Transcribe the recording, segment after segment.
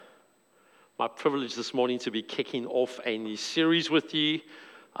My privilege this morning to be kicking off a new series with you.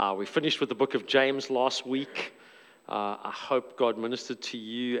 We finished with the book of James last week. I hope God ministered to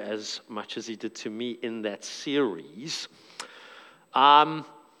you as much as he did to me in that series.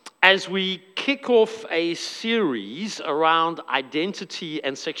 As we kick off a series around identity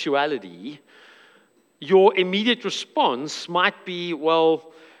and sexuality, your immediate response might be,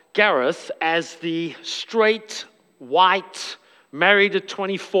 well, Gareth, as the straight, white, married at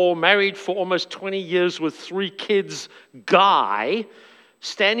 24, married for almost 20 years with 3 kids guy,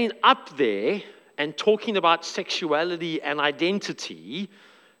 standing up there and talking about sexuality and identity,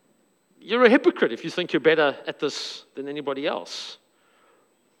 you're a hypocrite if you think you're better at this than anybody else.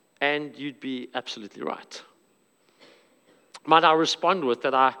 And you'd be absolutely right. Might I respond with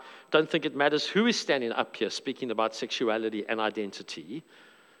that I don't think it matters who is standing up here speaking about sexuality and identity.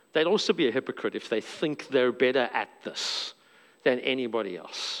 They'd also be a hypocrite if they think they're better at this than anybody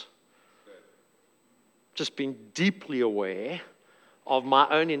else. Just being deeply aware of my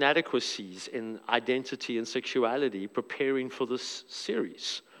own inadequacies in identity and sexuality preparing for this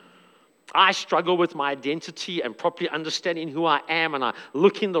series. I struggle with my identity and properly understanding who I am, and I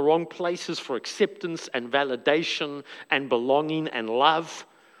look in the wrong places for acceptance and validation and belonging and love.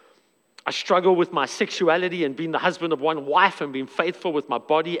 I struggle with my sexuality and being the husband of one wife and being faithful with my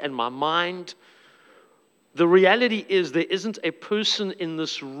body and my mind. The reality is there isn't a person in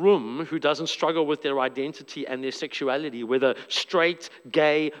this room who doesn't struggle with their identity and their sexuality, whether straight,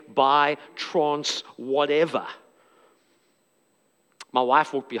 gay, bi, trans, whatever. My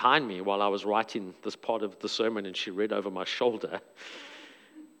wife walked behind me while I was writing this part of the sermon, and she read over my shoulder.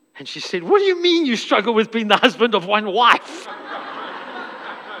 And she said, "What do you mean you struggle with being the husband of one wife?"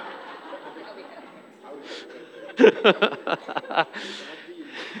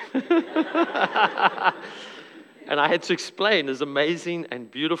 And I had to explain, as amazing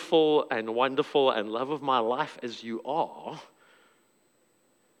and beautiful and wonderful and love of my life as you are,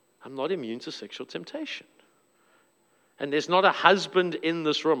 I'm not immune to sexual temptation. And there's not a husband in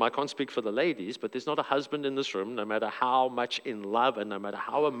this room, I can't speak for the ladies, but there's not a husband in this room, no matter how much in love and no matter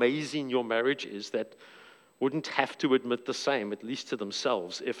how amazing your marriage is, that wouldn't have to admit the same, at least to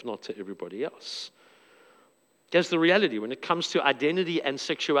themselves, if not to everybody else. Here's the reality. When it comes to identity and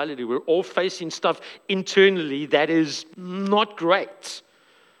sexuality, we're all facing stuff internally that is not great.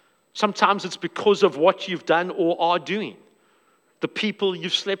 Sometimes it's because of what you've done or are doing, the people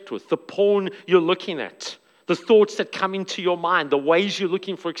you've slept with, the porn you're looking at, the thoughts that come into your mind, the ways you're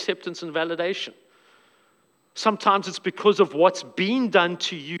looking for acceptance and validation. Sometimes it's because of what's being done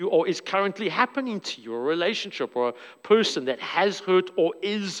to you or is currently happening to you, a relationship or a person that has hurt or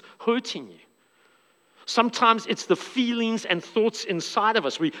is hurting you. Sometimes it's the feelings and thoughts inside of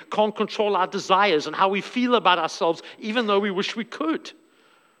us. We can't control our desires and how we feel about ourselves, even though we wish we could.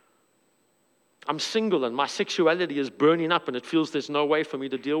 I'm single and my sexuality is burning up and it feels there's no way for me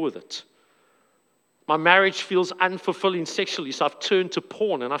to deal with it. My marriage feels unfulfilling sexually, so I've turned to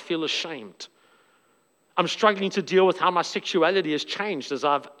porn and I feel ashamed. I'm struggling to deal with how my sexuality has changed as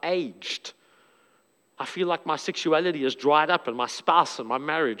I've aged. I feel like my sexuality has dried up and my spouse and my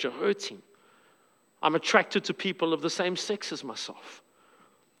marriage are hurting. I'm attracted to people of the same sex as myself.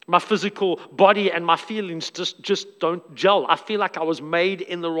 My physical body and my feelings just don't gel. I feel like I was made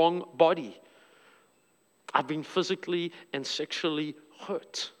in the wrong body. I've been physically and sexually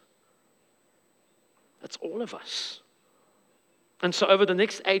hurt. That's all of us. And so over the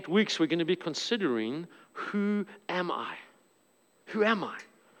next 8 weeks, we're going to be considering, who am I? Who am I?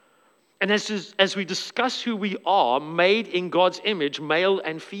 And as we discuss who we are, made in God's image, male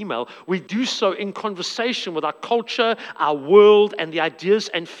and female, we do so in conversation with our culture, our world, and the ideas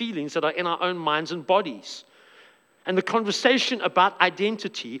and feelings that are in our own minds and bodies. And the conversation about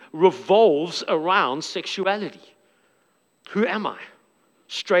identity revolves around sexuality. Who am I?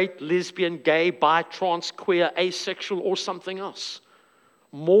 Straight, lesbian, gay, bi, trans, queer, asexual, or something else?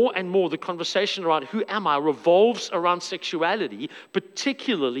 More and more, the conversation around who am I revolves around sexuality,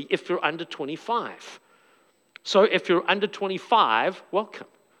 particularly if you're under 25. So if you're under 25, welcome.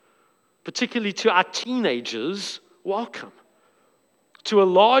 Particularly to our teenagers, welcome. To a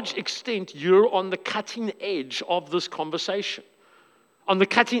large extent, you're on the cutting edge of this conversation. On the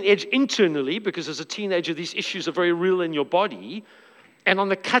cutting edge internally, because as a teenager, these issues are very real in your body, and on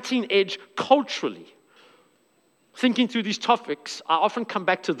the cutting edge culturally. Thinking through these topics, I often come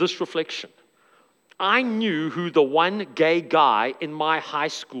back to this reflection. I knew who the one gay guy in my high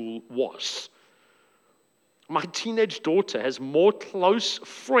school was. My teenage daughter has more close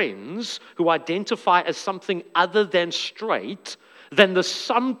friends who identify as something other than straight than the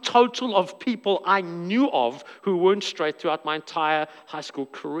sum total of people I knew of who weren't straight throughout my entire high school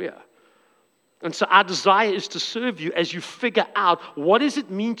career. And so our desire is to serve you as you figure out what does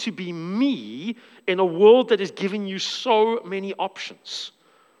it mean to be me in a world that is giving you so many options.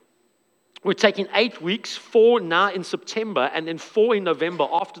 We're taking 8 weeks, 4 now in September, and then 4 in November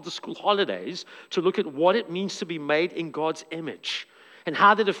after the school holidays to look at what it means to be made in God's image and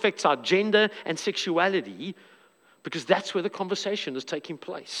how that affects our gender and sexuality, because that's where the conversation is taking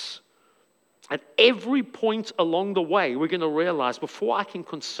place. At every point along the way, we're going to realize before I can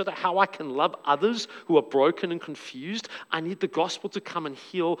consider how I can love others who are broken and confused, I need the gospel to come and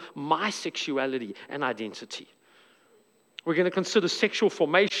heal my sexuality and identity. We're going to consider sexual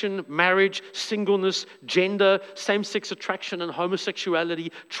formation, marriage, singleness, gender, same-sex attraction and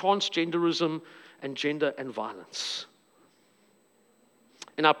homosexuality, transgenderism, and gender and violence.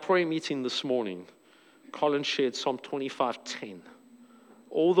 In our prayer meeting this morning, Colin shared Psalm 25:10.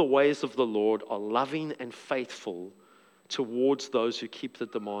 All the ways of the Lord are loving and faithful towards those who keep the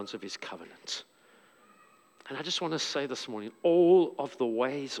demands of his covenant. And I just want to say this morning, all of the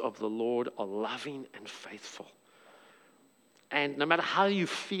ways of the Lord are loving and faithful. And no matter how you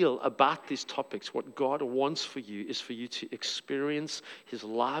feel about these topics, what God wants for you is for you to experience his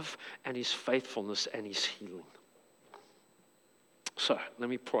love and his faithfulness and his healing. So let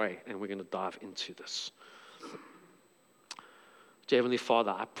me pray and we're going to dive into this. Dear Heavenly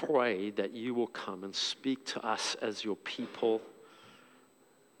Father, I pray that you will come and speak to us as your people,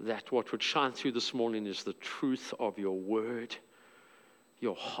 that what would shine through this morning is the truth of your word,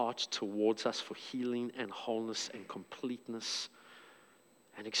 your heart towards us for healing and wholeness and completeness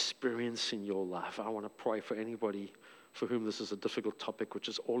and experiencing your love. I want to pray for anybody for whom this is a difficult topic, which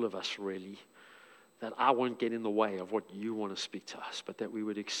is all of us really, that I won't get in the way of what you want to speak to us, but that we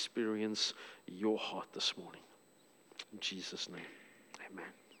would experience your heart this morning. In Jesus' name, amen.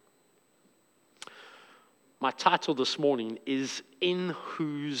 My title this morning is In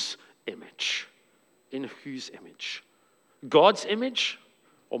Whose Image? In whose image? God's image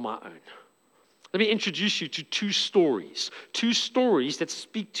or my own? Let me introduce you to two stories that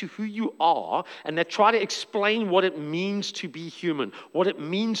speak to who you are and that try to explain what it means to be human, what it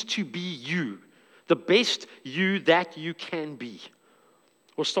means to be you, the best you that you can be.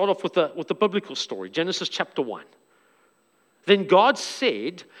 We'll start off with the biblical story, Genesis chapter 1. Then God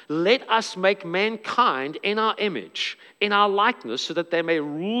said, let us make mankind in our image, in our likeness, so that they may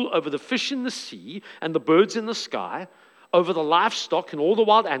rule over the fish in the sea and the birds in the sky, over the livestock and all the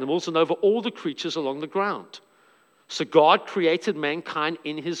wild animals, and over all the creatures along the ground. So God created mankind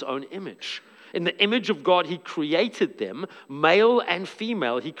in his own image. In the image of God, he created them, male and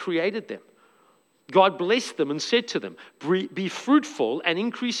female, he created them. God blessed them and said to them, be fruitful and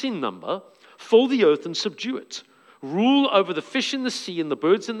increase in number, fill the earth and subdue it. Rule over the fish in the sea and the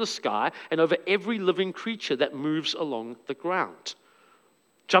birds in the sky, and over every living creature that moves along the ground.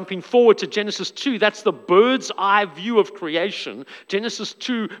 Jumping forward to Genesis 2, that's the bird's eye view of creation. Genesis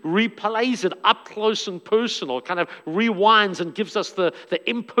 2 replays it up close and personal, kind of rewinds and gives us the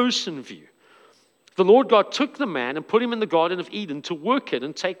in-person view. The Lord God took the man and put him in the Garden of Eden to work it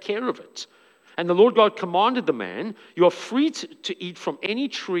and take care of it. And the Lord God commanded the man, you are free to eat from any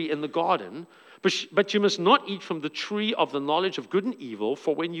tree in the garden, but you must not eat from the tree of the knowledge of good and evil,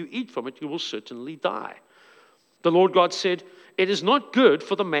 for when you eat from it, you will certainly die. The Lord God said, it is not good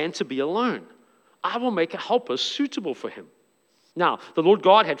for the man to be alone. I will make a helper suitable for him. Now, the Lord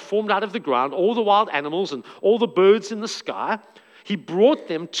God had formed out of the ground all the wild animals and all the birds in the sky. He brought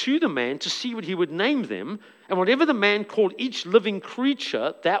them to the man to see what he would name them, and whatever the man called each living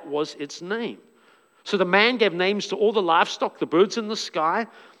creature, that was its name. So the man gave names to all the livestock, the birds in the sky,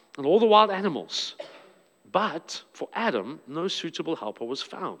 and all the wild animals. But for Adam, no suitable helper was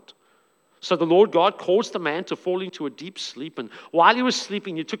found. So the Lord God caused the man to fall into a deep sleep, and while he was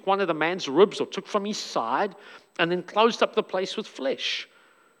sleeping, he took one of the man's ribs, or took from his side, and then closed up the place with flesh.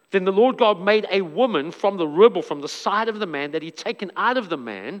 Then the Lord God made a woman from the rib, or from the side of the man that he'd taken out of the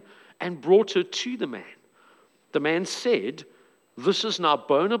man, and brought her to the man. The man said, this is now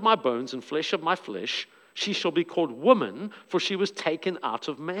bone of my bones and flesh of my flesh. She shall be called woman, for she was taken out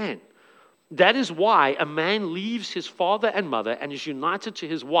of man. That is why a man leaves his father and mother and is united to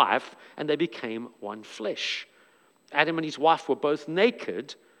his wife, and they became one flesh. Adam and his wife were both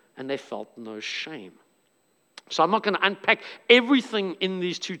naked, and they felt no shame. So I'm not going to unpack everything in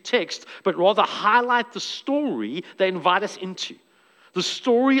these two texts, but rather highlight the story they invite us into. The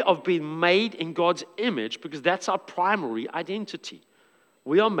story of being made in God's image, because that's our primary identity.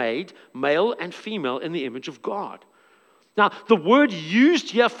 We are made male and female in the image of God. Now, the word used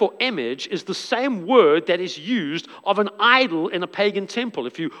here for image is the same word that is used of an idol in a pagan temple.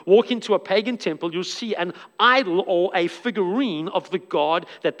 If you walk into a pagan temple, you'll see an idol or a figurine of the god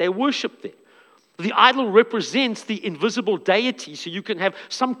that they worship there. The idol represents the invisible deity, so you can have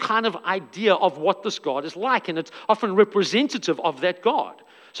some kind of idea of what this God is like, and it's often representative of that God.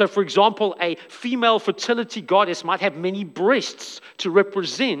 So, for example, a female fertility goddess might have many breasts to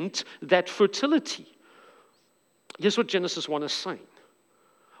represent that fertility. Here's what Genesis 1 is saying.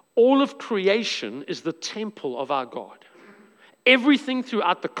 All of creation is the temple of our God. Everything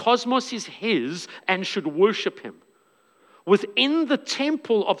throughout the cosmos is His and should worship Him. Within the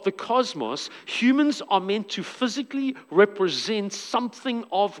temple of the cosmos, humans are meant to physically represent something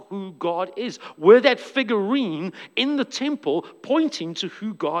of who God is. We're that figurine in the temple pointing to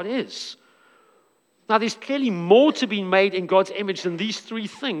who God is. Now, there's clearly more to be made in God's image than these three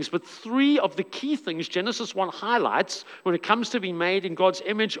things, but three of the key things Genesis 1 highlights when it comes to being made in God's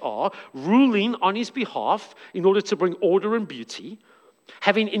image are ruling on His behalf in order to bring order and beauty,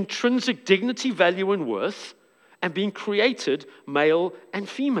 having intrinsic dignity, value, and worth, and being created male and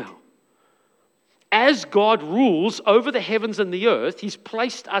female. As God rules over the heavens and the earth, He's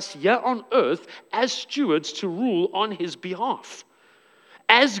placed us here on earth as stewards to rule on His behalf.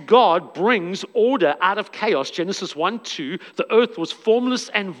 As God brings order out of chaos, Genesis 1:2, the earth was formless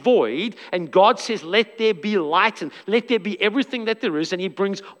and void, and God says, let there be light and let there be everything that there is, and He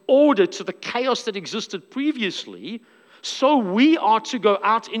brings order to the chaos that existed previously. So we are to go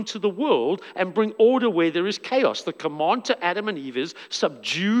out into the world and bring order where there is chaos. The command to Adam and Eve is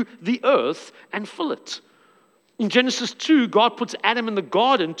subdue the earth and fill it. In Genesis 2, God puts Adam in the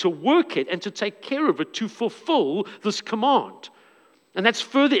garden to work it and to take care of it, to fulfill this command. And that's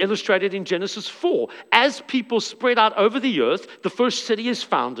further illustrated in Genesis 4. As people spread out over the earth, the first city is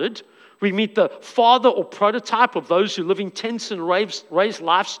founded. We meet the father or prototype of those who live in tents and raise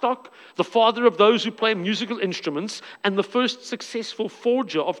livestock, the father of those who play musical instruments, and the first successful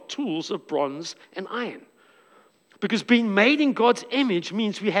forger of tools of bronze and iron. Because being made in God's image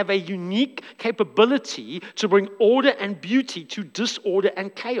means we have a unique capability to bring order and beauty to disorder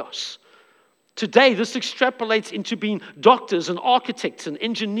and chaos. Today, this extrapolates into being doctors and architects and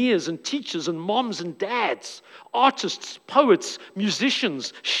engineers and teachers and moms and dads, artists, poets,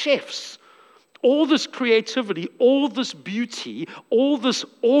 musicians, chefs. All this creativity, all this beauty, all this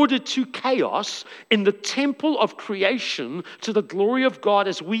order to chaos in the temple of creation to the glory of God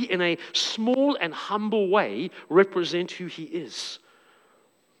as we, in a small and humble way, represent who He is.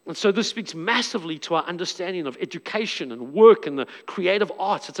 And so this speaks massively to our understanding of education and work and the creative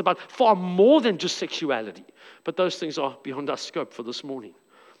arts. It's about far more than just sexuality. But those things are beyond our scope for this morning.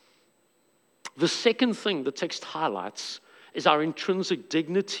 The second thing the text highlights is our intrinsic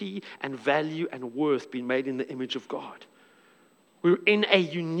dignity and value and worth being made in the image of God. We're in a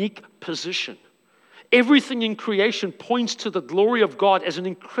unique position. Everything in creation points to the glory of God as an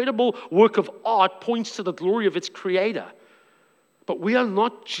incredible work of art points to the glory of its creator. But we are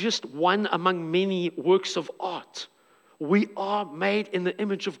not just one among many works of art. We are made in the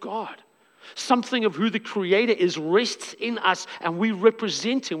image of God. Something of who the Creator is rests in us, and we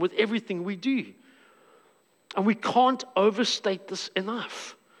represent Him with everything we do. And we can't overstate this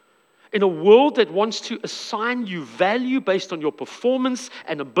enough. In a world that wants to assign you value based on your performance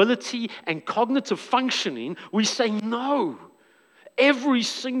and ability and cognitive functioning, we say no. Every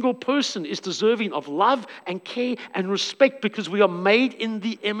single person is deserving of love and care and respect because we are made in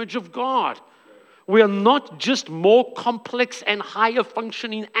the image of God. We are not just more complex and higher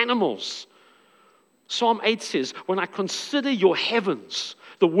functioning animals. Psalm 8 says, when I consider your heavens,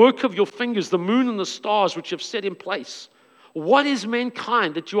 the work of your fingers, the moon and the stars which you have set in place, what is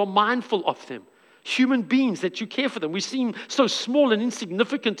mankind that you are mindful of them? Human beings that you care for them. We seem so small and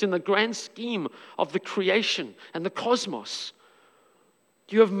insignificant in the grand scheme of the creation and the cosmos.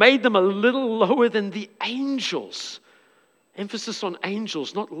 You have made them a little lower than the angels. Emphasis on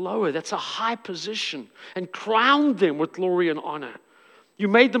angels, not lower. That's a high position. And crowned them with glory and honor. You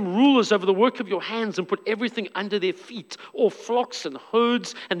made them rulers over the work of your hands and put everything under their feet, all flocks and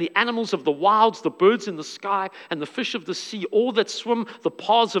herds and the animals of the wilds, the birds in the sky and the fish of the sea, all that swim the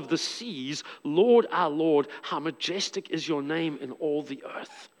paths of the seas. Lord, our Lord, how majestic is your name in all the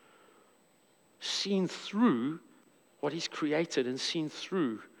earth. Seen through what He's created and seen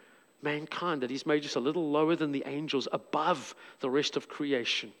through mankind, that He's made just a little lower than the angels, above the rest of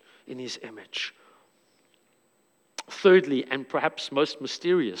creation in His image. Thirdly, and perhaps most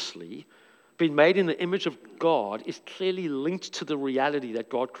mysteriously, being made in the image of God is clearly linked to the reality that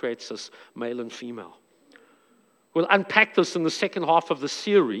God creates us male and female. We'll unpack this in the second half of the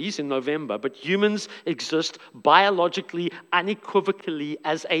series in November, but humans exist biologically, unequivocally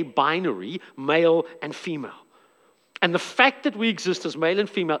as a binary, male and female. And the fact that we exist as male and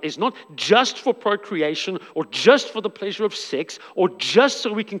female is not just for procreation or just for the pleasure of sex or just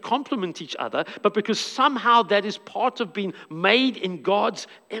so we can complement each other, but because somehow that is part of being made in God's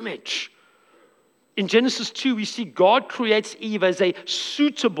image. In Genesis 2, we see God creates Eve as a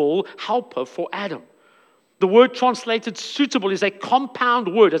suitable helper for Adam. The word translated suitable is a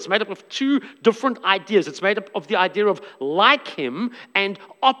compound word. It's made up of two different ideas. It's made up of the idea of like him and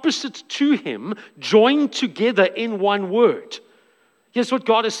opposite to him, joined together in one word. Here's what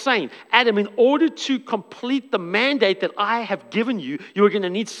God is saying. Adam, in order to complete the mandate that I have given you, you're going to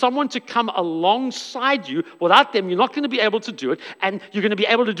need someone to come alongside you. Without them, you're not going to be able to do it. And you're going to be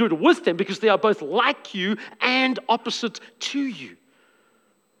able to do it with them because they are both like you and opposite to you.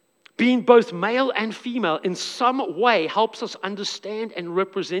 Being both male and female in some way helps us understand and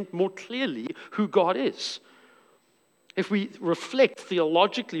represent more clearly who God is. If we reflect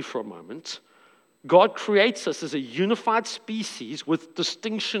theologically for a moment, God creates us as a unified species with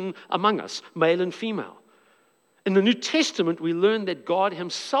distinction among us, male and female. In the New Testament, we learn that God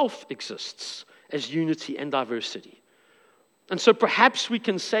himself exists as unity and diversity. And so perhaps we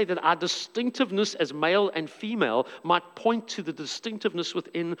can say that our distinctiveness as male and female might point to the distinctiveness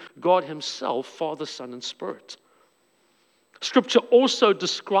within God himself, Father, Son, and Spirit. Scripture also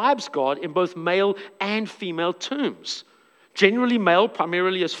describes God in both male and female terms. Generally male,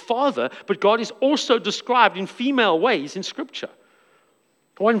 primarily as Father, but God is also described in female ways in Scripture.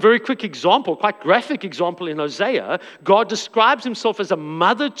 One very quick example, quite graphic example in Hosea, God describes himself as a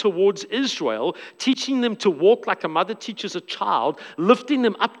mother towards Israel, teaching them to walk like a mother teaches a child, lifting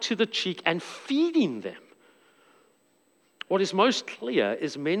them up to the cheek and feeding them. What is most clear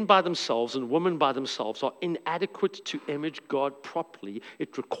is men by themselves and women by themselves are inadequate to image God properly.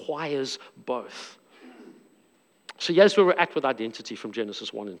 It requires both. So here's where we're at with identity from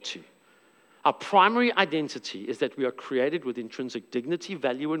Genesis 1 and 2. Our primary identity is that we are created with intrinsic dignity,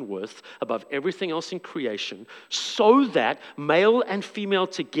 value, and worth above everything else in creation, so that male and female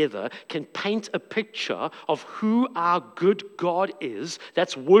together can paint a picture of who our good God is.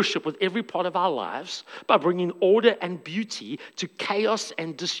 That's worship with every part of our lives, by bringing order and beauty to chaos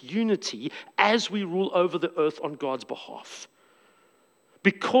and disunity as we rule over the earth on God's behalf.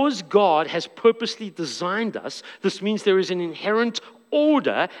 Because God has purposely designed us, this means there is an inherent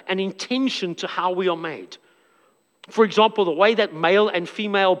order and intention to how we are made. For example, the way that male and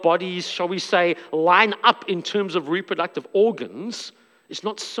female bodies, shall we say, line up in terms of reproductive organs is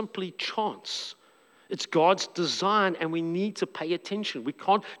not simply chance. It's God's design, and we need to pay attention. We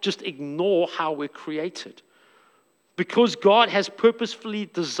can't just ignore how we're created. Because God has purposefully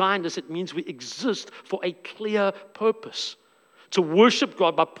designed us, it means we exist for a clear purpose. To worship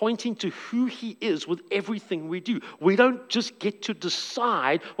God by pointing to who he is with everything we do. We don't just get to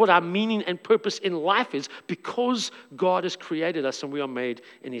decide what our meaning and purpose in life is because God has created us and we are made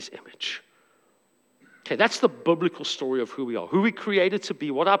in his image. Okay, that's the biblical story of who we are, who we created to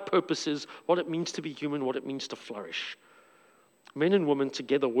be, what our purpose is, what it means to be human, what it means to flourish. Men and women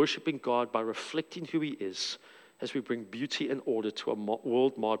together worshiping God by reflecting who he is as we bring beauty and order to a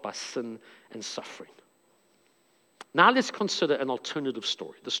world marred by sin and suffering. Now let's consider an alternative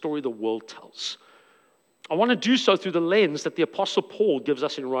story, the story the world tells. I want to do so through the lens that the Apostle Paul gives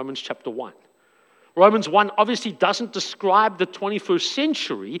us in Romans chapter 1. Romans 1 obviously doesn't describe the 21st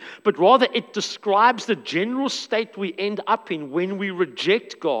century, but rather it describes the general state we end up in when we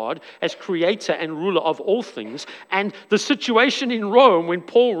reject God as creator and ruler of all things. And the situation in Rome when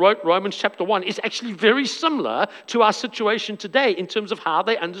Paul wrote Romans chapter 1 is actually very similar to our situation today in terms of how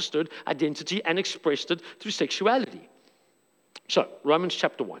they understood identity and expressed it through sexuality. So, Romans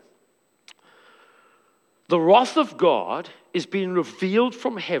chapter 1. The wrath of God is being revealed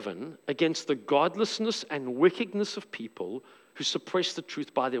from heaven against the godlessness and wickedness of people who suppress the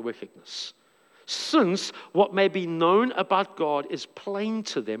truth by their wickedness. Since what may be known about God is plain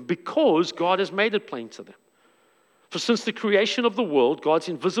to them because God has made it plain to them. For since the creation of the world, God's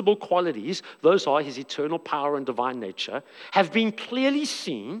invisible qualities, those are his eternal power and divine nature, have been clearly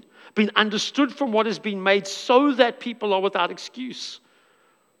seen, been understood from what has been made so that people are without excuse.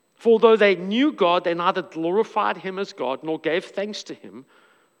 For although they knew God, they neither glorified him as God nor gave thanks to him,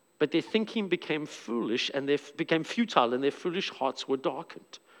 but their thinking became foolish and they became futile and their foolish hearts were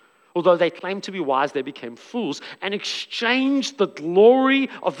darkened. Although they claimed to be wise, they became fools and exchanged the glory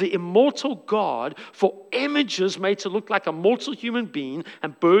of the immortal God for images made to look like a mortal human being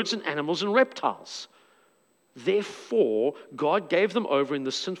and birds and animals and reptiles. Therefore, God gave them over in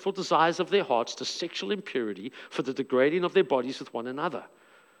the sinful desires of their hearts to sexual impurity for the degrading of their bodies with one another.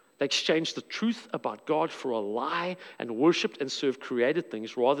 They exchanged the truth about God for a lie and worshipped and served created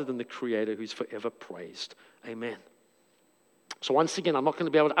things rather than the Creator who's forever praised. Amen. So once again, I'm not going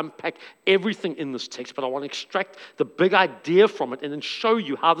to be able to unpack everything in this text, but I want to extract the big idea from it and then show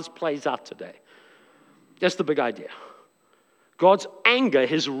you how this plays out today. That's the big idea. God's anger,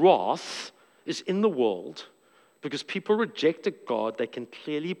 his wrath, is in the world because people reject a God they can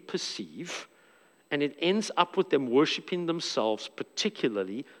clearly perceive, and it ends up with them worshiping themselves,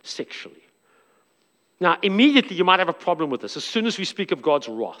 particularly sexually. Now, immediately you might have a problem with this as soon as we speak of God's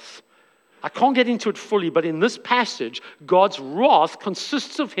wrath. I can't get into it fully, but in this passage, God's wrath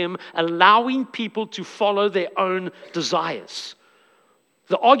consists of him allowing people to follow their own desires.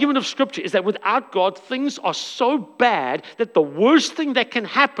 The argument of Scripture is that without God, things are so bad that the worst thing that can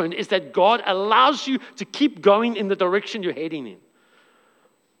happen is that God allows you to keep going in the direction you're heading in.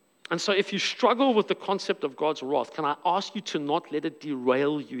 And so if you struggle with the concept of God's wrath, can I ask you to not let it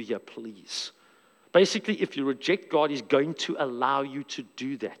derail you here, please? Basically, if you reject God, he's going to allow you to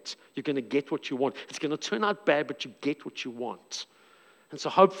do that. You're going to get what you want. It's going to turn out bad, but you get what you want. And so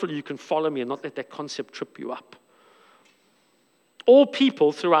hopefully you can follow me and not let that concept trip you up. All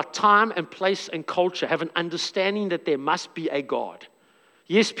people throughout time and place and culture have an understanding that there must be a God.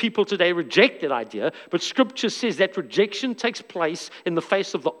 Yes, people today reject that idea, but Scripture says that rejection takes place in the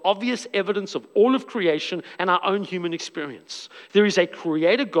face of the obvious evidence of all of creation and our own human experience. There is a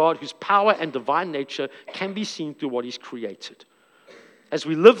creator God whose power and divine nature can be seen through what he's created. As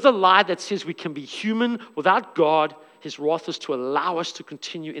we live the lie that says we can be human without God, his wrath is to allow us to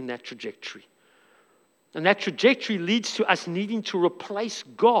continue in that trajectory. And that trajectory leads to us needing to replace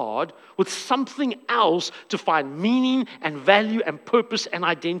God with something else to find meaning and value and purpose and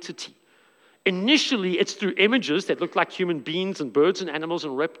identity. Initially, it's through images that look like human beings and birds and animals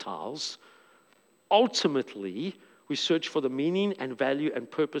and reptiles. Ultimately, we search for the meaning and value and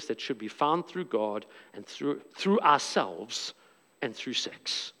purpose that should be found through God and through ourselves and through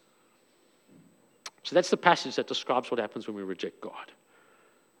sex. So that's the passage that describes what happens when we reject God.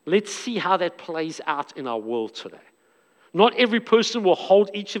 Let's see how that plays out in our world today. Not every person will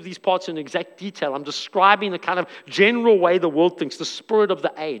hold each of these parts in exact detail. I'm describing the kind of general way the world thinks, the spirit of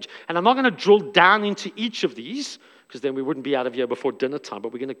the age. And I'm not going to drill down into each of these, because then we wouldn't be out of here before dinner time,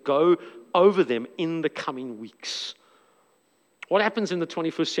 but we're going to go over them in the coming weeks. What happens in the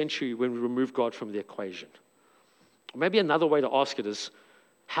 21st century when we remove God from the equation? Or maybe another way to ask it is,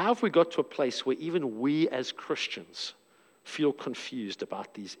 how have we got to a place where even we as Christians feel confused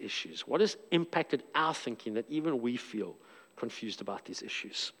about these issues? What has impacted our thinking that even we feel confused about these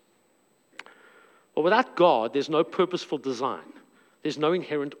issues? Well, without God, there's no purposeful design. There's no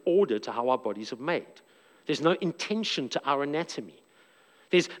inherent order to how our bodies are made. There's no intention to our anatomy.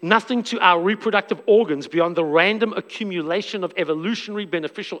 There's nothing to our reproductive organs beyond the random accumulation of evolutionary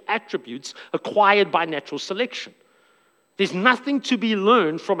beneficial attributes acquired by natural selection. There's nothing to be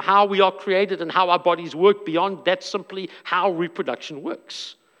learned from how we are created and how our bodies work beyond that simply how reproduction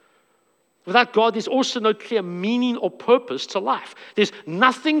works. Without God, there's also no clear meaning or purpose to life. There's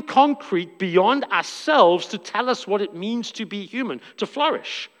nothing concrete beyond ourselves to tell us what it means to be human, to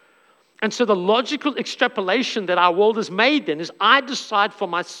flourish. And so the logical extrapolation that our world has made then is I decide for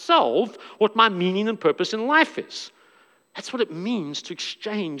myself what my meaning and purpose in life is. That's what it means to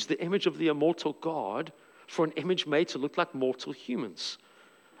exchange the image of the immortal God for an image made to look like mortal humans.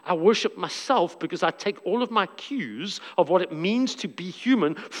 I worship myself because I take all of my cues of what it means to be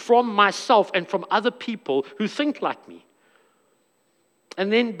human from myself and from other people who think like me.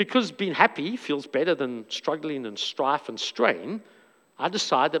 And then because being happy feels better than struggling and strife and strain, I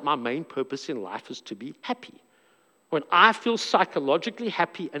decide that my main purpose in life is to be happy. When I feel psychologically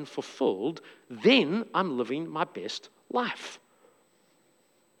happy and fulfilled, then I'm living my best life.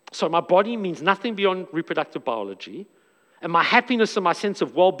 So my body means nothing beyond reproductive biology, and my happiness and my sense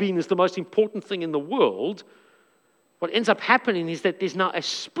of well-being is the most important thing in the world. What ends up happening is that there's now a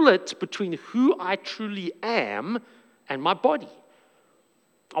split between who I truly am and my body.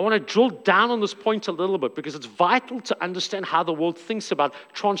 I want to drill down on this point a little bit because it's vital to understand how the world thinks about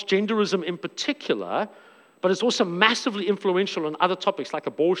transgenderism in particular, but it's also massively influential on other topics like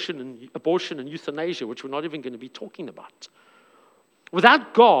abortion and euthanasia, which we're not even going to be talking about.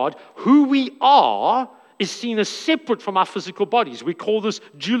 Without God, who we are is seen as separate from our physical bodies. We call this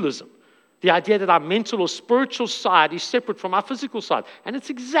dualism. The idea that our mental or spiritual side is separate from our physical side. And it's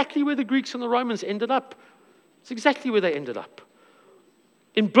exactly where the Greeks and the Romans ended up. It's exactly where they ended up.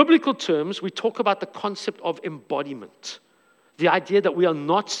 In biblical terms, we talk about the concept of embodiment. The idea that we are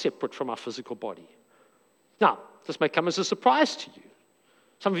not separate from our physical body. Now, this may come as a surprise to you.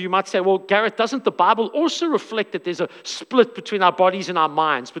 Some of you might say, well, Gareth, doesn't the Bible also reflect that there's a split between our bodies and our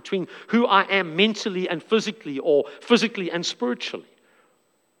minds, between who I am mentally and physically, or physically and spiritually?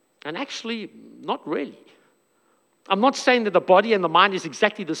 And actually, not really. I'm not saying that the body and the mind is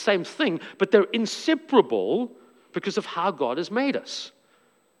exactly the same thing, but they're inseparable because of how God has made us.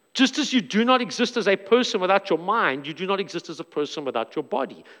 Just as you do not exist as a person without your mind, you do not exist as a person without your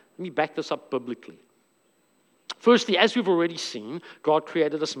body. Let me back this up biblically. Firstly, as we've already seen, God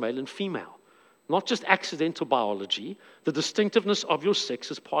created us male and female. Not just accidental biology. The distinctiveness of your sex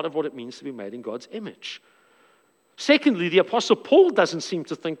is part of what it means to be made in God's image. Secondly, the Apostle Paul doesn't seem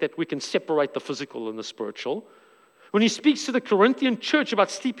to think that we can separate the physical and the spiritual. When he speaks to the Corinthian church about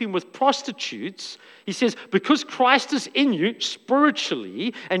sleeping with prostitutes, he says, because Christ is in you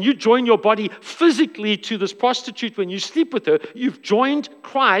spiritually, and you join your body physically to this prostitute when you sleep with her, you've joined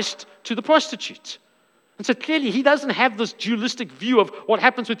Christ to the prostitute. And so clearly, he doesn't have this dualistic view of what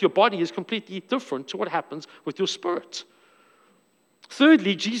happens with your body is completely different to what happens with your spirit.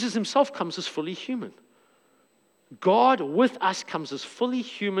 Thirdly, Jesus himself comes as fully human. God with us comes as fully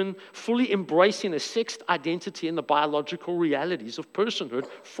human, fully embracing a sexed identity and the biological realities of personhood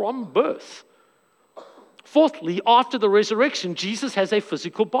from birth. Fourthly, after the resurrection, Jesus has a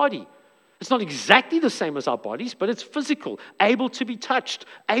physical body. It's not exactly the same as our bodies, but it's physical, able to be touched,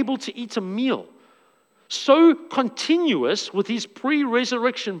 able to eat a meal. So continuous with his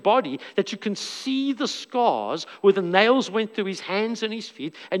pre-resurrection body that you can see the scars where the nails went through his hands and his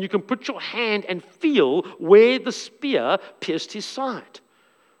feet, and you can put your hand and feel where the spear pierced his side.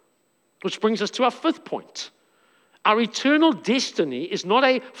 Which brings us to our fifth point. Our eternal destiny is not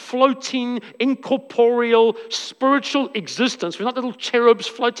a floating, incorporeal, spiritual existence. We're not little cherubs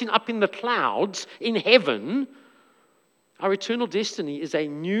floating up in the clouds in heaven. Our eternal destiny is a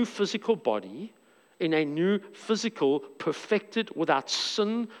new physical body in a new physical, perfected, without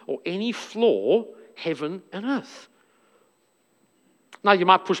sin or any flaw, heaven and earth. Now, you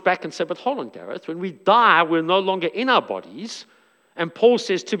might push back and say, but hold on, Gareth. When we die, we're no longer in our bodies. And Paul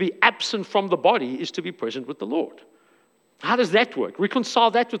says to be absent from the body is to be present with the Lord. How does that work? Reconcile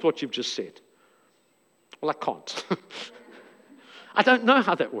that with what you've just said. Well, I can't. I don't know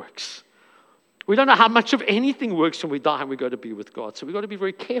how that works. We don't know how much of anything works when we die and we go to be with God. So we've got to be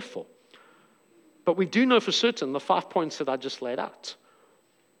very careful. But we do know for certain the 5 points that I just laid out.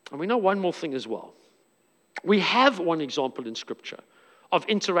 And we know one more thing as well. We have one example in Scripture of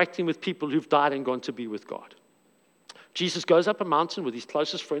interacting with people who've died and gone to be with God. Jesus goes up a mountain with his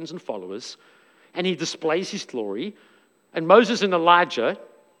closest friends and followers, and he displays his glory. And Moses and Elijah,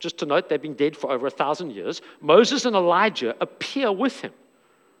 just to note, they've been dead for over 1,000 years. Moses and Elijah appear with him.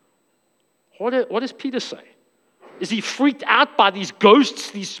 What does Peter say? Is he freaked out by these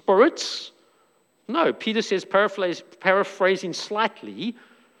ghosts, these spirits? No, Peter says, paraphrasing slightly,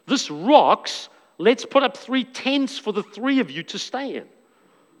 this rocks, let's put up 3 tents for the 3 of you to stay in.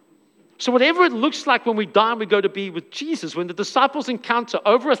 So whatever it looks like when we die and we go to be with Jesus, when the disciples encounter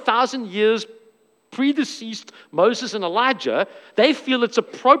over 1,000 years predeceased Moses and Elijah, they feel it's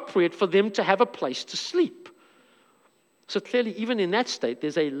appropriate for them to have a place to sleep. So clearly, even in that state,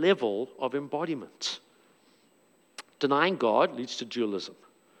 there's a level of embodiment. Denying God leads to dualism.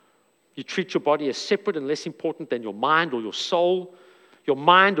 You treat your body as separate and less important than your mind or your soul. Your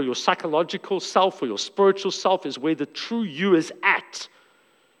mind or your psychological self or your spiritual self is where the true you is at.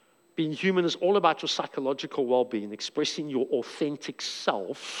 Being human is all about your psychological well-being, expressing your authentic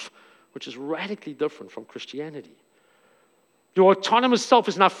self, which is radically different from Christianity. Your autonomous self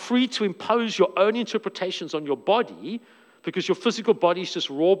is now free to impose your own interpretations on your body because your physical body is just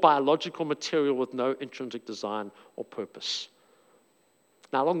raw biological material with no intrinsic design or purpose.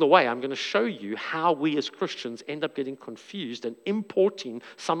 Now, along the way, I'm going to show you how we as Christians end up getting confused and importing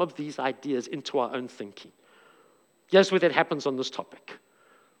some of these ideas into our own thinking. Here's where that happens on this topic.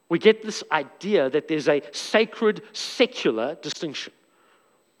 We get this idea that there's a sacred, secular distinction.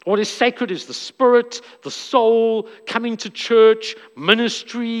 What is sacred is the spirit, the soul, coming to church,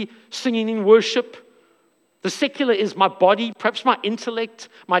 ministry, singing in worship. The secular is my body, perhaps my intellect,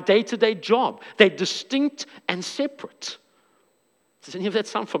 my day-to-day job. They're distinct and separate. Does any of that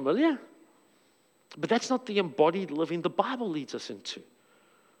sound familiar? But that's not the embodied living the Bible leads us into.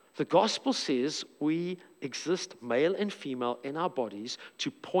 The gospel says we exist, male and female, in our bodies to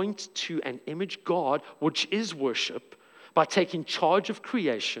point to and image God, which is worship, by taking charge of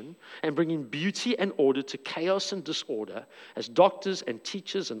creation and bringing beauty and order to chaos and disorder as doctors and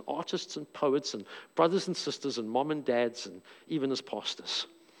teachers and artists and poets and brothers and sisters and mom and dads and even as pastors.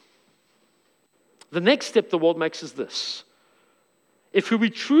 The next step the world makes is this. If who we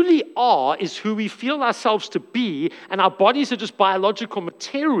truly are is who we feel ourselves to be, and our bodies are just biological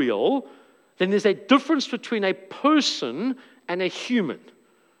material, then there's a difference between a person and a human.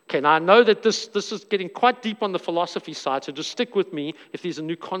 Okay, now I know that this is getting quite deep on the philosophy side, so just stick with me if these are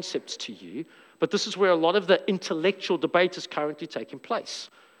new concepts to you. but this is where a lot of the intellectual debate is currently taking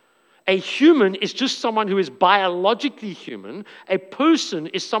place. A human is just someone who is biologically human. A person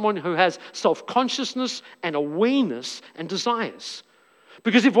is someone who has self-consciousness and awareness and desires.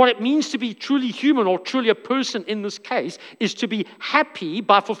 Because if what it means to be truly human or truly a person in this case is to be happy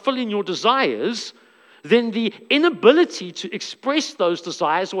by fulfilling your desires, then the inability to express those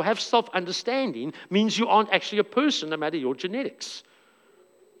desires or have self-understanding means you aren't actually a person, no matter your genetics.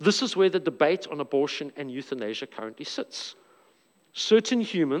 This is where the debate on abortion and euthanasia currently sits. Certain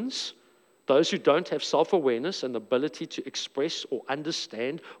humans, those who don't have self-awareness and the ability to express or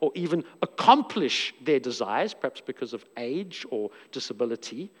understand or even accomplish their desires, perhaps because of age or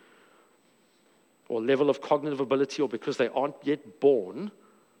disability or level of cognitive ability or because they aren't yet born,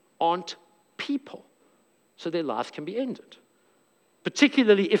 aren't people. So their life can be ended.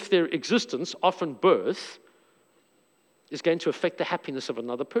 Particularly if their existence, often birth, is going to affect the happiness of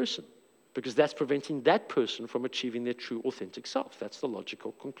another person, because that's preventing that person from achieving their true, authentic self. That's the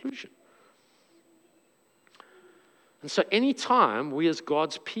logical conclusion. And so anytime we as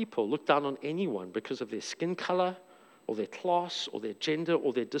God's people look down on anyone because of their skin color or their class or their gender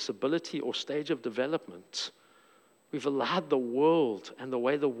or their disability or stage of development, we've allowed the world and the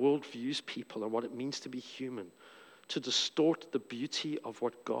way the world views people and what it means to be human to distort the beauty of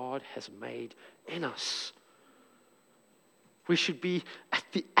what God has made in us. We should be at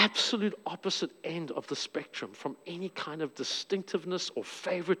the absolute opposite end of the spectrum from any kind of distinctiveness or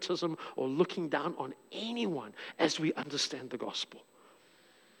favoritism or looking down on anyone as we understand the gospel.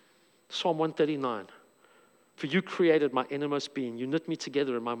 Psalm 139. For you created my innermost being. You knit me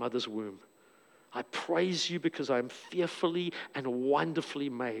together in my mother's womb. I praise you because I am fearfully and wonderfully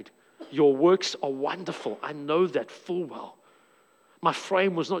made. Your works are wonderful. I know that full well. My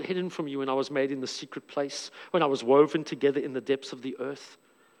frame was not hidden from you when I was made in the secret place, when I was woven together in the depths of the earth.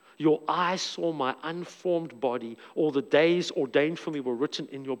 Your eyes saw my unformed body. All the days ordained for me were written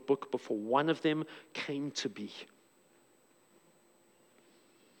in your book before one of them came to be.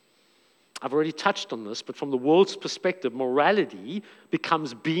 I've already touched on this, but from the world's perspective, morality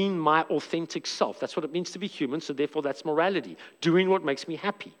becomes being my authentic self. That's what it means to be human, so therefore that's morality, doing what makes me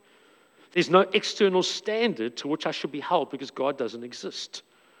happy. There's no external standard to which I should be held because God doesn't exist.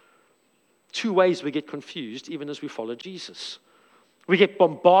 Two ways we get confused even as we follow Jesus. We get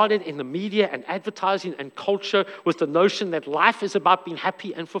bombarded in the media and advertising and culture with the notion that life is about being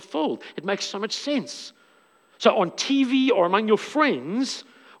happy and fulfilled. It makes so much sense. So on TV or among your friends,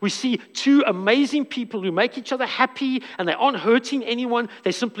 we see two amazing people who make each other happy and they aren't hurting anyone.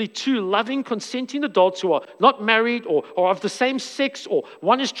 They're simply two loving, consenting adults who are not married or of the same sex, or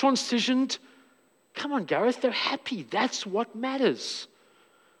one is transitioned. Come on, Gareth, they're happy. That's what matters.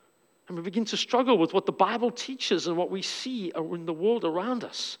 And we begin to struggle with what the Bible teaches and what we see in the world around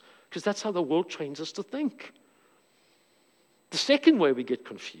us, because that's how the world trains us to think. The second way we get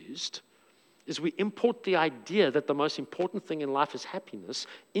confused is we import the idea that the most important thing in life is happiness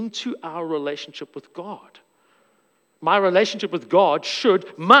into our relationship with God. My relationship with God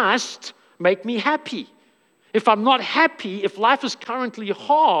must make me happy. If I'm not happy, if life is currently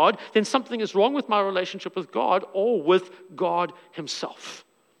hard, then something is wrong with my relationship with God or with God himself.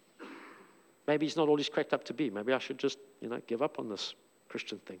 Maybe he's not all he's cracked up to be. Maybe I should just, give up on this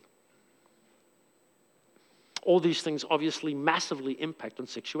Christian thing. All these things obviously massively impact on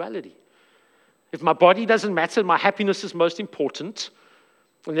sexuality. If my body doesn't matter, my happiness is most important,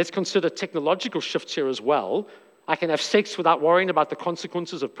 and let's consider technological shifts here as well. I can have sex without worrying about the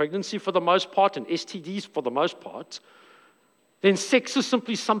consequences of pregnancy for the most part, and STDs for the most part. Then sex is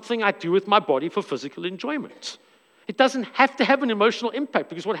simply something I do with my body for physical enjoyment. It doesn't have to have an emotional impact,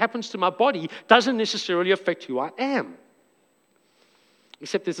 because what happens to my body doesn't necessarily affect who I am.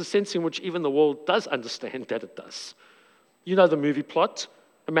 Except there's a sense in which even the world does understand that it does. You know the movie plot.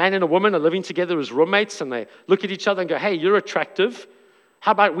 A man and a woman are living together as roommates, and they look at each other and go, hey, you're attractive.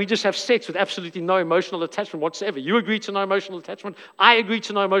 How about we just have sex with absolutely no emotional attachment whatsoever? You agree to no emotional attachment. I agree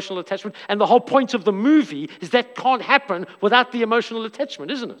to no emotional attachment. And the whole point of the movie is that can't happen without the emotional attachment,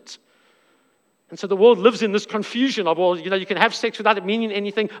 isn't it? And so the world lives in this confusion of, you can have sex without it meaning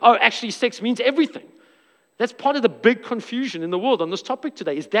anything. Oh, actually, sex means everything. That's part of the big confusion in the world on this topic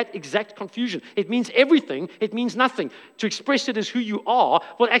today, is that exact confusion. It means everything, it means nothing. To express it as who you are,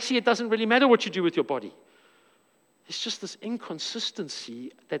 well, actually, it doesn't really matter what you do with your body. It's just this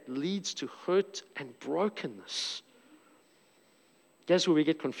inconsistency that leads to hurt and brokenness. Here's where we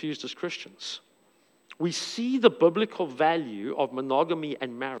get confused as Christians. We see the biblical value of monogamy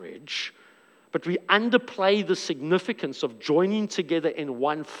and marriage, but we underplay the significance of joining together in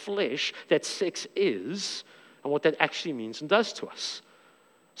one flesh that sex is, and what that actually means and does to us.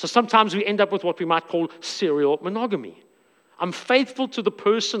 So sometimes we end up with what we might call serial monogamy. I'm faithful to the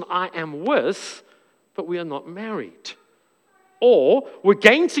person I am with, but we are not married. Or we're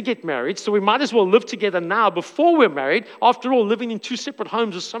going to get married, so we might as well live together now before we're married. After all, living in two separate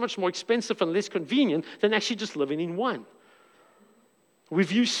homes is so much more expensive and less convenient than actually just living in one. We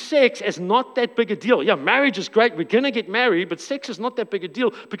view sex as not that big a deal. Yeah, marriage is great. We're going to get married, but sex is not that big a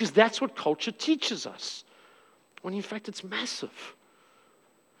deal because that's what culture teaches us. When in fact, it's massive.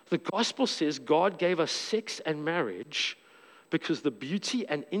 The gospel says God gave us sex and marriage because the beauty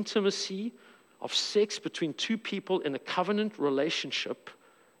and intimacy of sex between two people in a covenant relationship,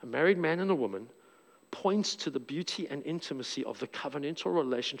 a married man and a woman, points to the beauty and intimacy of the covenantal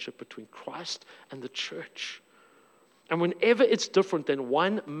relationship between Christ and the church. And whenever it's different than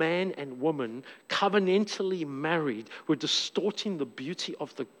one man and woman covenantally married, we're distorting the beauty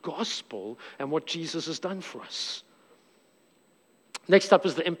of the gospel and what Jesus has done for us. Next up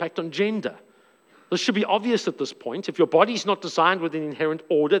is the impact on gender. This should be obvious at this point. If your body is not designed with an inherent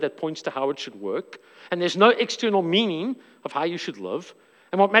order that points to how it should work, and there's no external meaning of how you should live,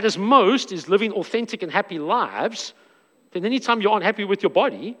 and what matters most is living authentic and happy lives, then anytime you're unhappy with your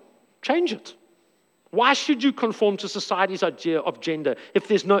body, change it. Why should you conform to society's idea of gender if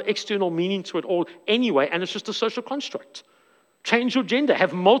there's no external meaning to it all anyway, and it's just a social construct? Change your gender.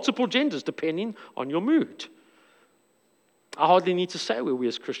 Have multiple genders depending on your mood. I hardly need to say where we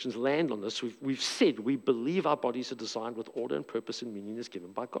as Christians land on this. We've said we believe our bodies are designed with order and purpose and meaning is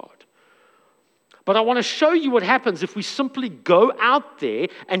given by God. But I want to show you what happens if we simply go out there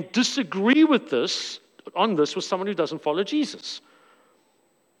and disagree with this with someone who doesn't follow Jesus.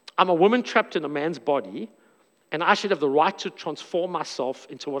 I'm a woman trapped in a man's body, and I should have the right to transform myself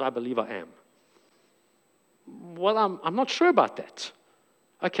into what I believe I am. Well, I'm not sure about that.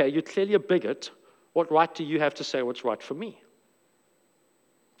 Okay, you're clearly a bigot. What right do you have to say what's right for me?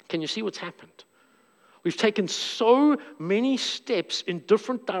 Can you see what's happened? We've taken so many steps in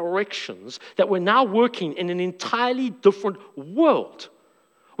different directions that we're now working in an entirely different world.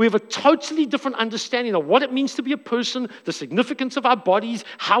 We have a totally different understanding of what it means to be a person, the significance of our bodies,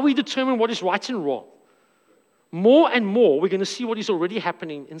 how we determine what is right and wrong. More and more, we're going to see what is already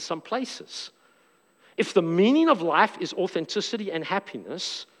happening in some places. If the meaning of life is authenticity and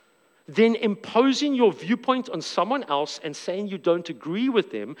happiness, then imposing your viewpoint on someone else and saying you don't agree with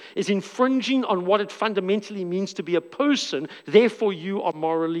them is infringing on what it fundamentally means to be a person. Therefore, you are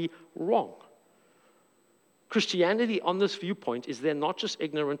morally wrong. Christianity on this viewpoint is then not just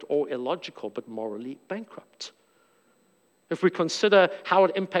ignorant or illogical, but morally bankrupt. If we consider how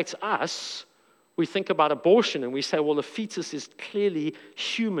it impacts us, we think about abortion and we say, well, the fetus is clearly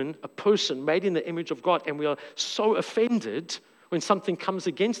human, a person made in the image of God, and we are so offended when something comes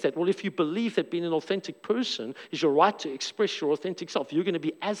against that. Well, if you believe that being an authentic person is your right to express your authentic self, you're going to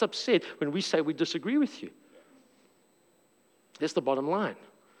be as upset when we say we disagree with you. That's the bottom line.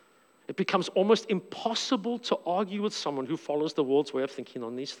 It becomes almost impossible to argue with someone who follows the world's way of thinking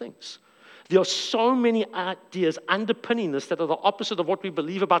on these things. There are so many ideas underpinning this that are the opposite of what we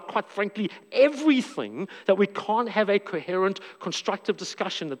believe about, quite frankly, everything, that we can't have a coherent, constructive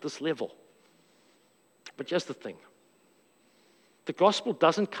discussion at this level. But here's the thing. The gospel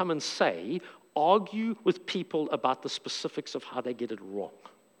doesn't come and say, argue with people about the specifics of how they get it wrong.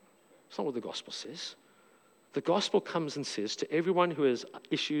 That's not what the gospel says. The gospel comes and says to everyone who has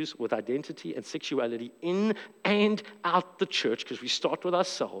issues with identity and sexuality in and out the church, because we start with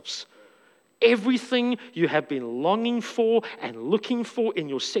ourselves, everything you have been longing for and looking for in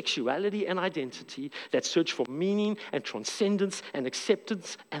your sexuality and identity, that search for meaning and transcendence and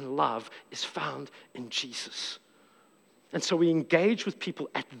acceptance and love, is found in Jesus. And so we engage with people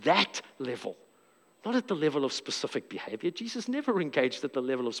at that level, not at the level of specific behavior. Jesus never engaged at the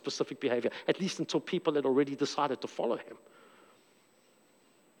level of specific behavior, at least until people had already decided to follow him.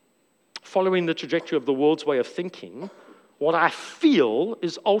 Following the trajectory of the world's way of thinking, what I feel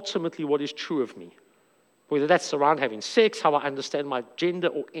is ultimately what is true of me, whether that's around having sex, how I understand my gender,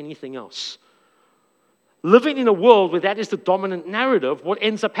 or anything else. Living in a world where that is the dominant narrative, what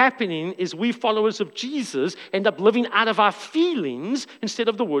ends up happening is we followers of Jesus end up living out of our feelings instead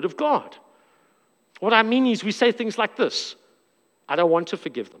of the Word of God. What I mean is we say things like this: I don't want to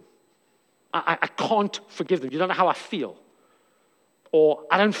forgive them. I can't forgive them. You don't know how I feel. Or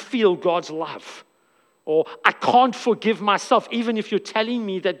I don't feel God's love. Or I can't forgive myself, even if you're telling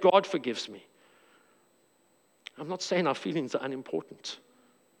me that God forgives me. I'm not saying our feelings are unimportant.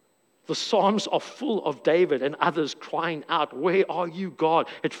 The Psalms are full of David and others crying out, "Where are you, God?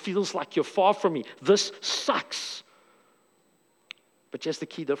 It feels like you're far from me. This sucks." But here's the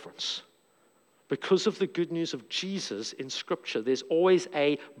key difference. because of the good news of Jesus in Scripture, there's always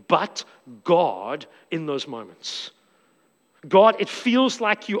a but God in those moments. God, it feels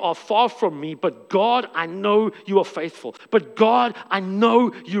like you are far from me, but God, I know you are faithful. But God, I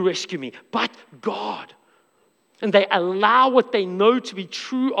know you rescue me. But God. And they allow what they know to be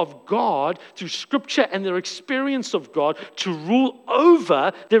true of God through Scripture and their experience of God to rule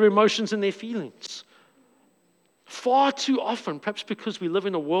over their emotions and their feelings. Far too often, perhaps because we live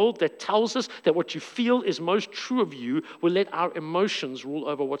in a world that tells us that what you feel is most true of you, we let our emotions rule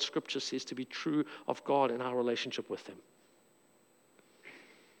over what Scripture says to be true of God and our relationship with Him.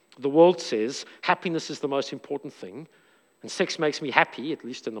 The world says happiness is the most important thing, and sex makes me happy, at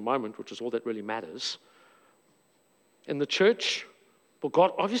least in the moment, which is all that really matters. In the church, well,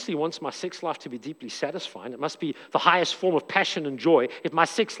 God obviously wants my sex life to be deeply satisfying. It must be the highest form of passion and joy. If my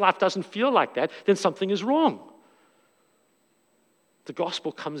sex life doesn't feel like that, then something is wrong. The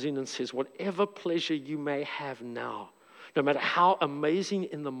gospel comes in and says, whatever pleasure you may have now, no matter how amazing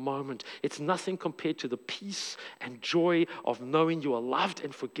in the moment, it's nothing compared to the peace and joy of knowing you are loved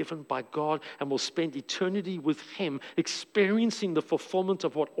and forgiven by God and will spend eternity with Him, experiencing the fulfillment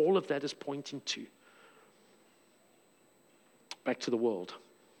of what all of that is pointing to. Back to the world.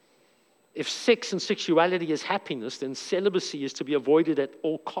 If sex and sexuality is happiness, then celibacy is to be avoided at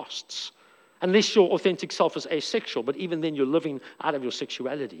all costs. Unless your authentic self is asexual, but even then you're living out of your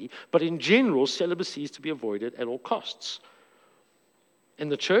sexuality. But in general, celibacy is to be avoided at all costs. In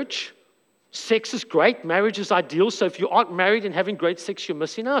the church, sex is great, marriage is ideal, so if you aren't married and having great sex, you're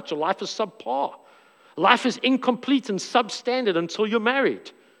missing out. Your life is subpar. Life is incomplete and substandard until you're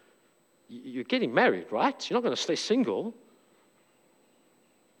married. You're getting married, right? You're not going to stay single.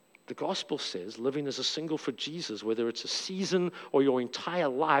 The gospel says living as a single for Jesus, whether it's a season or your entire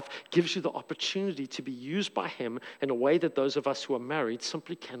life, gives you the opportunity to be used by Him in a way that those of us who are married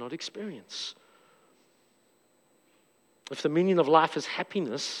simply cannot experience. If the meaning of life is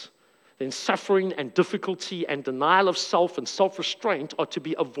happiness, then suffering and difficulty and denial of self and self-restraint are to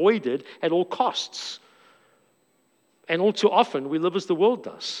be avoided at all costs. And all too often, we live as the world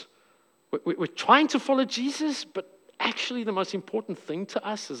does. We're trying to follow Jesus, but actually, the most important thing to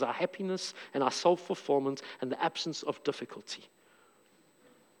us is our happiness and our self-fulfillment and the absence of difficulty.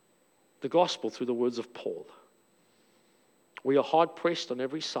 The gospel through the words of Paul. We are hard-pressed on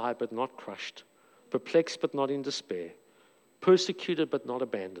every side, but not crushed. Perplexed, but not in despair. Persecuted, but not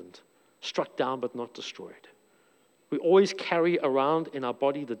abandoned. Struck down, but not destroyed. We always carry around in our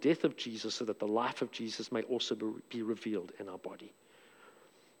body the death of Jesus so that the life of Jesus may also be revealed in our body.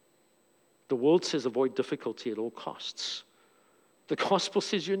 The world says avoid difficulty at all costs. The gospel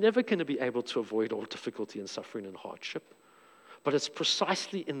says you're never going to be able to avoid all difficulty and suffering and hardship. But it's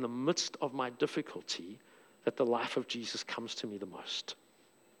precisely in the midst of my difficulty that the life of Jesus comes to me the most.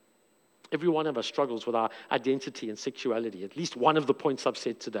 Every one of us struggles with our identity and sexuality. At least one of the points I've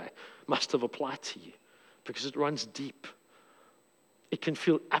said today must have applied to you because it runs deep. It can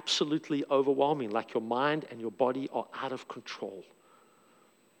feel absolutely overwhelming, like your mind and your body are out of control.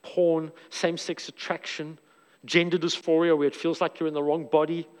 Porn, same-sex attraction, gender dysphoria where it feels like you're in the wrong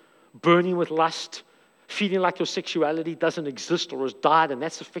body, burning with lust, feeling like your sexuality doesn't exist or has died and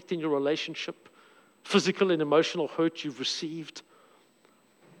that's affecting your relationship, physical and emotional hurt you've received.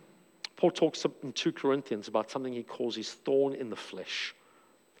 Paul talks in 2 Corinthians about something he calls his thorn in the flesh,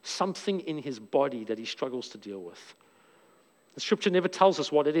 something in his body that he struggles to deal with. The scripture never tells us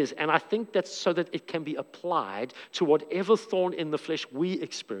what it is, and I think that's so that it can be applied to whatever thorn in the flesh we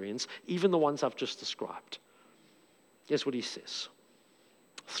experience, even the ones I've just described. Here's what he says.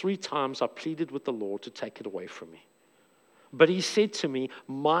 3 times I pleaded with the Lord to take it away from me. But he said to me,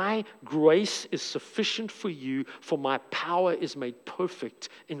 my grace is sufficient for you, for my power is made perfect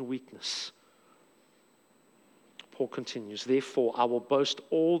in weakness. Paul continues, therefore I will boast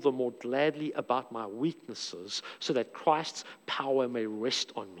all the more gladly about my weaknesses, so that Christ's power may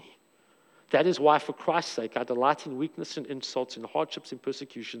rest on me. That is why, for Christ's sake, I delight in weakness and insults, in hardships and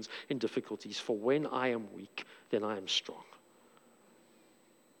persecutions, in difficulties. For when I am weak, then I am strong.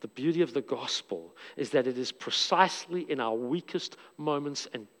 The beauty of the gospel is that it is precisely in our weakest moments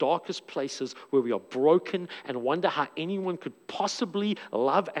and darkest places where we are broken and wonder how anyone could possibly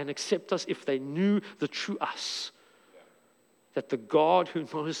love and accept us if they knew the true us. That the God who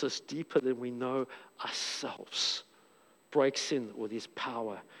knows us deeper than we know ourselves breaks in with His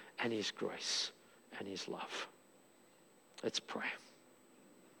power and His grace and His love. Let's pray.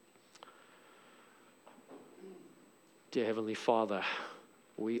 Dear Heavenly Father,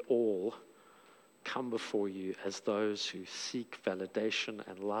 we all come before you as those who seek validation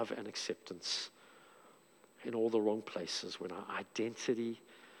and love and acceptance in all the wrong places, when our identity,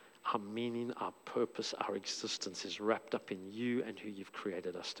 our meaning, our purpose, our existence is wrapped up in you and who you've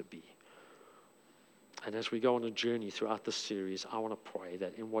created us to be. And as we go on a journey throughout this series, I want to pray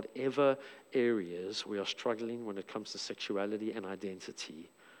that in whatever areas we are struggling when it comes to sexuality and identity,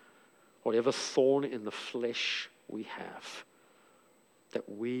 whatever thorn in the flesh we have, that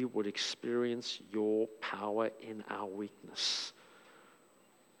we would experience your power in our weakness.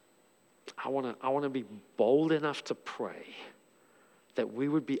 I want to be bold enough to pray that we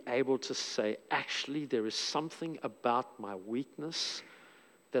would be able to say, actually, there is something about my weakness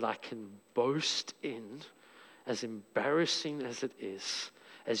that I can boast in, as embarrassing as it is,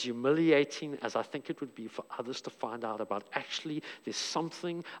 as humiliating as I think it would be for others to find out about. Actually, there's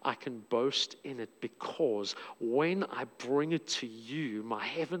something I can boast in it, because when I bring it to you, my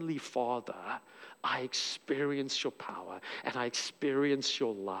Heavenly Father, I experience your power and I experience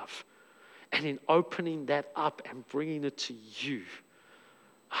your love. And in opening that up and bringing it to you,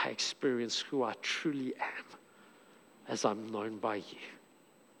 I experience who I truly am as I'm known by you.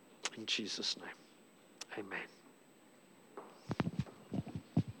 In Jesus' name, amen.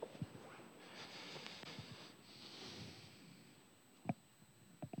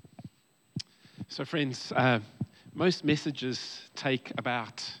 So friends, most messages take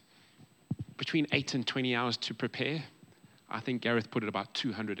about between 8 and 20 hours to prepare. I think Gareth put it about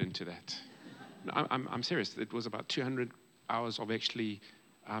 200 into that. No, I'm serious. It was about 200 hours of actually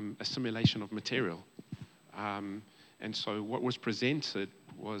assimilation of material. And so what was presented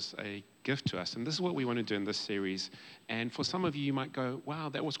was a gift to us. And this is what we want to do in this series. And for some of you, you might go, wow,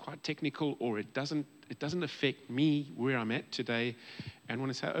 that was quite technical, or it doesn't affect me where I'm at today. And I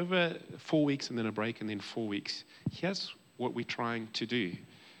want to say over 4 weeks and then a break and then 4 weeks, here's what we're trying to do.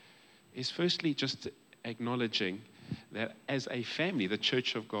 Is firstly just acknowledging that as a family, the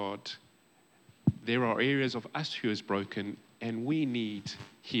Church of God, there are areas of us who is broken and we need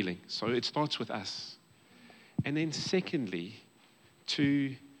healing. So it starts with us. And then secondly,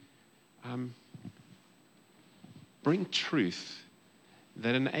 to bring truth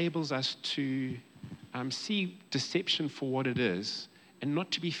that enables us to see deception for what it is and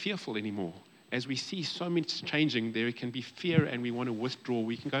not to be fearful anymore. As we see so much changing, there can be fear and we want to withdraw.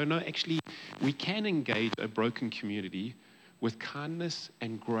 We can go, no, actually, we can engage a broken community with kindness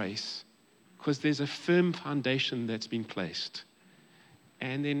and grace because there's a firm foundation that's been placed.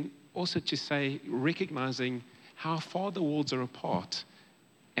 And then also to say, recognizing how far the worlds are apart,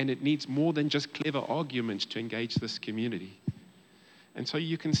 and it needs more than just clever arguments to engage this community. And so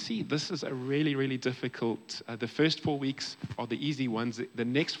you can see this is a really, really difficult, the first 4 weeks are the easy ones, the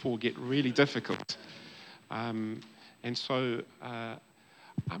next 4 get really difficult. And so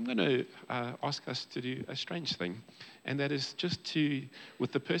I'm going to ask us to do a strange thing, and that is just to,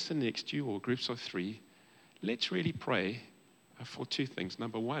 with the person next to you or groups of 3, let's really pray for 2 things.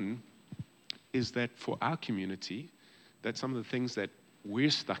 Number 1 is that for our community, that some of the things that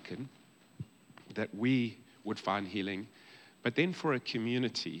we're stuck in, that we would find healing. But then for a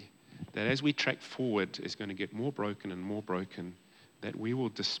community that as we track forward is going to get more broken and more broken, that we will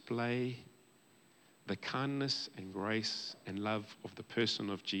display the kindness and grace and love of the person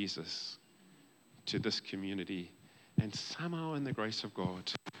of Jesus to this community. And somehow in the grace of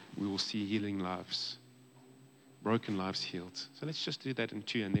God, we will see healing lives, broken lives healed. So let's just do that in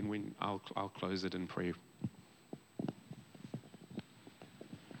 2, and then I'll close it in prayer.